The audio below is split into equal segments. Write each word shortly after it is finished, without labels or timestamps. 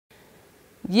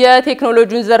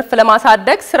የቴክኖሎጅውን ዘርፍ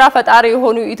ለማሳደግ ስራ ፈጣሪ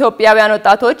የሆኑ ኢትዮጵያውያን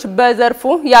ወጣቶች በዘርፉ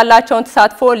ያላቸውን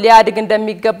ተሳትፎ ሊያድግ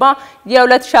እንደሚገባ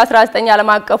የ2019 ዓለም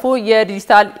አቀፉ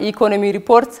የዲጂታል ኢኮኖሚ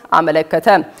ሪፖርት አመለከተ።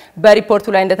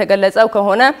 በሪፖርቱ ላይ እንደተገለጸው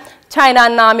ከሆነ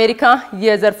ቻይናና አሜሪካ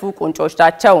የዘርፉ ቁንጮች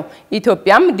ናቸው።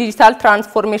 ኢትዮጵያም ዲጂታል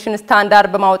ትራንስፎርሜሽን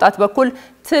ስታንዳርድ በማውጣት በኩል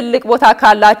ትልቅ ቦታ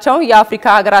ካላቸው የአፍሪካ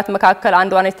ሀገራት መካከል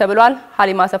አንዷ ነች ተብሏል።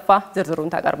 ሀሊማ ሰፋ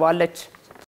ዝርዝሩን ታቀርባለች።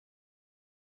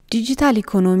 ዲጂታል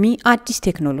ኢኮኖሚ አዲስ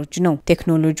ቴክኖሎጂ ነው።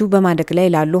 ቴክኖሎጂው በማደግ ላይ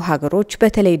ላሉ ሀገሮች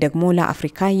በተለይ ደግሞ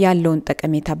ለአፍሪካ ያለውን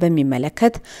ጠቀሜታ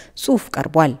በሚመለከት ጽሑፍ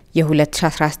ቀርቧል።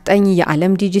 የ2019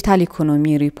 የዓለም ዲጂታል ኢኮኖሚ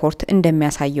ሪፖርት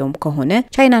እንደሚያሳየውም ከሆነ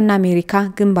ቻይናና አሜሪካ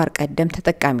ግንባር ቀደም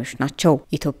ተጠቃሚዎች ናቸው።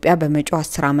 ኢትዮጵያ በመጪው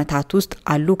 10 ዓመታት ውስጥ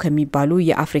አሉ ከሚባሉ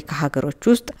የአፍሪካ ሀገሮች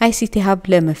ውስጥ አይሲቲ ሀብ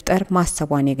ለመፍጠር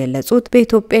ማሰቧን የገለጹት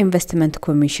በኢትዮጵያ ኢንቨስትመንት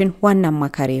ኮሚሽን ዋና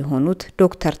አማካሪ የሆኑት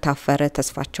ዶክተር ታፈረ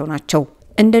ተስፋቸው ናቸው።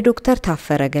 እንደ ዶክተር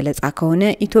ታፈረ ገለጻ ከሆነ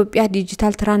ኢትዮጵያ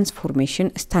ዲጂታል ትራንስፎርሜሽን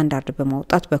ስታንዳርድ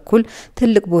በማውጣት በኩል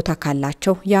ትልቅ ቦታ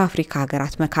ካላቸው የአፍሪካ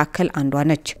ሀገራት መካከል አንዷ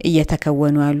ነች።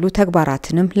 እየተከወኑ ያሉ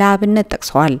ተግባራትንም ለአብነት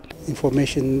ጠቅሰዋል።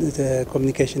 ኢንፎርሜሽን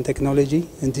ኮሙኒኬሽን ቴክኖሎጂ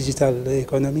and ዲጂታል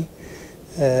ኢኮኖሚ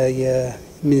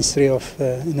የሚኒስትሪ ኦፍ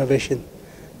ኢኖቬሽን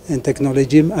and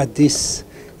ቴክኖሎጂም አዲስ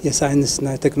የሳይንስና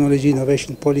ቴክኖሎጂ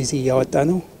ኢኖቬሽን ፖሊሲ ያወጣ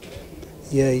ነው።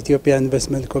 የኢትዮጵያ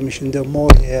ኢንቨስትመንት ኮሚሽን ደግሞ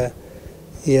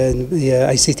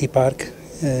የአይሲቲ ፓርክ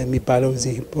የሚባለው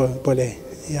እዚህ ቦሌ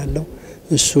ያለው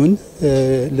እሱን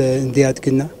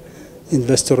እንዲያድግና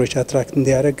ኢንቨስተሮች አትራክት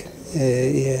እንዲያደርግ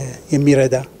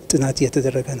የሚረዳ ጥናት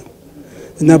እየተደረገ ነው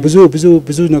እና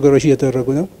ብዙ ነገሮች እየተደረጉ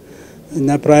ነው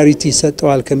እና ፕራዮሪቲ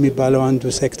ሰጠዋል ከሚባለው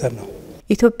አንዱ ሴክተር ነው።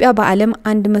 ኢትዮጵያ በዓለም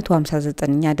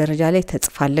 159ኛ ደረጃ ላይ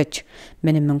ተጽፋለች።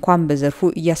 ምንም እንኳን በዘርፉ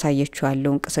እያሳየችው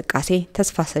ያለው እንቅስቃሴ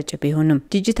ተስፋ ሰጪ ቢሆንም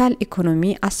ዲጂታል ኢኮኖሚ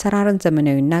አሰራርን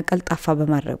ዘመናዊና ቀልጣፋ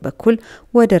በማድረግ በኩል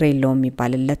ወደር የለውም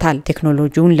ይባልለታል።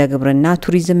 ቴክኖሎጂውን ለግብርና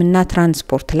ቱሪዝምና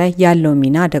ትራንስፖርት ላይ ያለው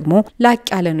ሚና ደግሞ ላቅ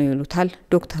ያለ ነው ይሉታል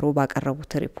ዶክተሩ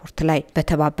ባቀረቡት ሪፖርት ላይ።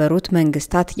 በተባበሩት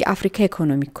መንግስታት የአፍሪካ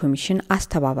ኢኮኖሚክ ኮሚሽን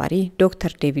አስተባባሪ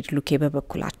ዶክተር ዴቪድ ሉኬ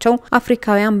በበኩላቸው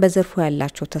አፍሪካውያን በዘርፉ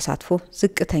ያላቸው ተሳትፎ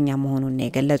ዝቅተኛ መሆኑን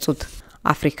የገለጹት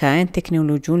አፍሪካውያን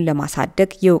ቴክኖሎጂውን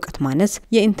ለማሳደግ የእውቀት ማነስ፣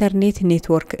 የኢንተርኔት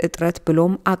ኔትወርክ እጥረት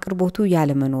ብሎም አቅርቦቱ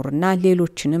ያለ መኖርና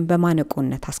ሌሎችንም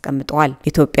በማነቆነት አስቀምጠዋል።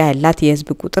 ኢትዮጵያ ያላት የህዝብ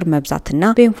ቁጥር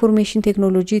መብዛትና በኢንፎርሜሽን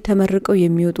ቴክኖሎጂ ተመርቀው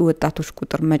የሚወጡ ወጣቶች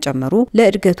ቁጥር መጨመሩ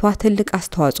ለእድገቷ ትልቅ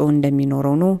አስተዋጽኦ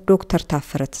እንደሚኖረው ነው ዶክተር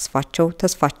ታፈረ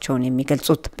ተስፋቸውን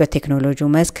የሚገልጹት።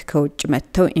 በቴክኖሎጂው መስክ ከውጭ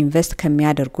መጥተው ኢንቨስት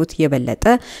ከሚያደርጉት የበለጠ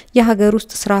የሀገር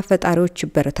ውስጥ ስራ ፈጣሪዎች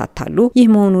ይበረታታሉ። ይህ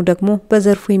መሆኑ ደግሞ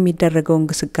በዘርፉ የሚደረገው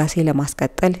እንቅስቃሴ ለማስቀጠል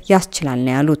ያስችላል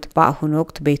ነው ያሉት። በአሁኑ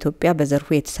ወቅት በኢትዮጵያ በዘርፉ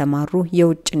የተሰማሩ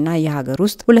የውጭና የሀገር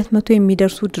ውስጥ 200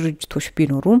 የሚደርሱ ድርጅቶች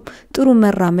ቢኖሩም ጥሩ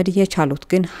መራመድ የቻሉት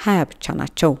ግን 20 ብቻ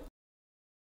ናቸው።